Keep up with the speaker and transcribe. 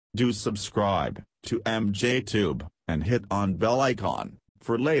Do subscribe to MJTube and hit on bell icon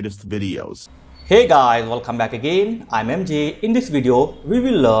for latest videos. Hey guys, welcome back again. I'm MJ. In this video, we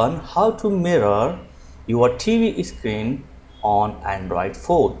will learn how to mirror your TV screen on Android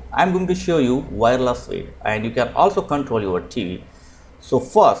phone. I'm going to show you wireless way, and you can also control your TV. So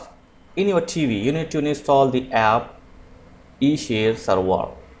first, in your TV, you need to install the app eShare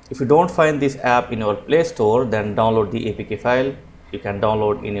Server. If you don't find this app in your Play Store, then download the APK file. You can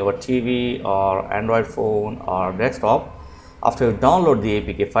download in your TV or Android phone or desktop. After you download the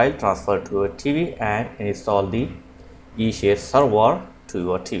APK file, transfer to your TV and install the eShare Server to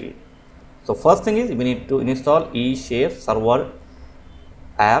your TV. So first thing is we need to install eShare Server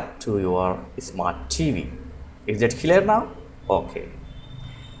app to your smart TV. Is it clear now? Okay.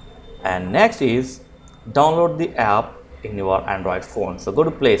 And next is download the app in your Android phone. So go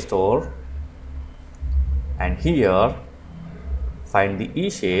to Play Store and here find the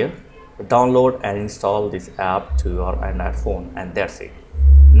eShare, download and install this app to your Android phone, and that's it.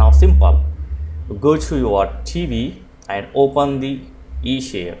 Now simple, go to your TV and open the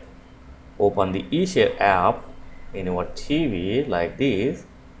eShare. Open the eShare app in your TV like this.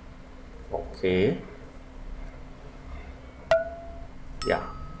 Okay. Yeah.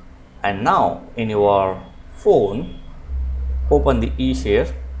 And now in your phone, open the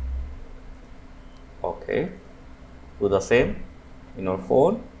eShare. Okay. Do the same in your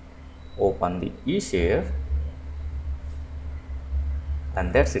phone. Open the eShare,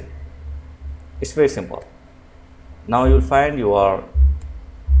 and that's it. It's very simple. Now you'll find your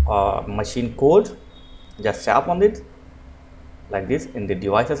machine code. Just tap on it like this. In the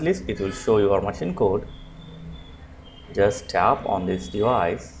devices list, it will show your machine code. Just tap on this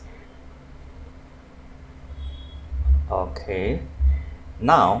device. Okay.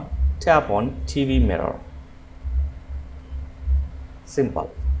 Now tap on TV mirror.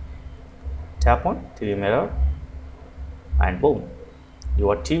 Simple. Tap on TV mirror and boom,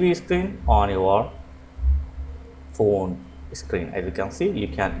 your TV screen on your phone screen. As you can see, you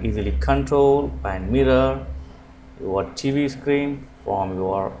can easily control and mirror your TV screen from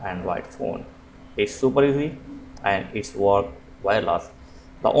your Android phone. It's super easy and it's work wireless.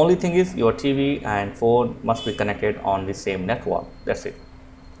 The only thing is your TV and phone must be connected on the same network. That's it.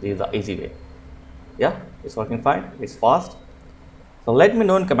 This is the easy way. Yeah, it's working fine. It's fast. So let me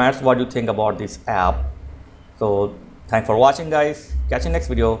know in comments what you think about this app. So thanks for watching guys. Catch you next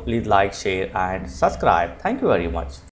video. Please like, share and subscribe. Thank you very much.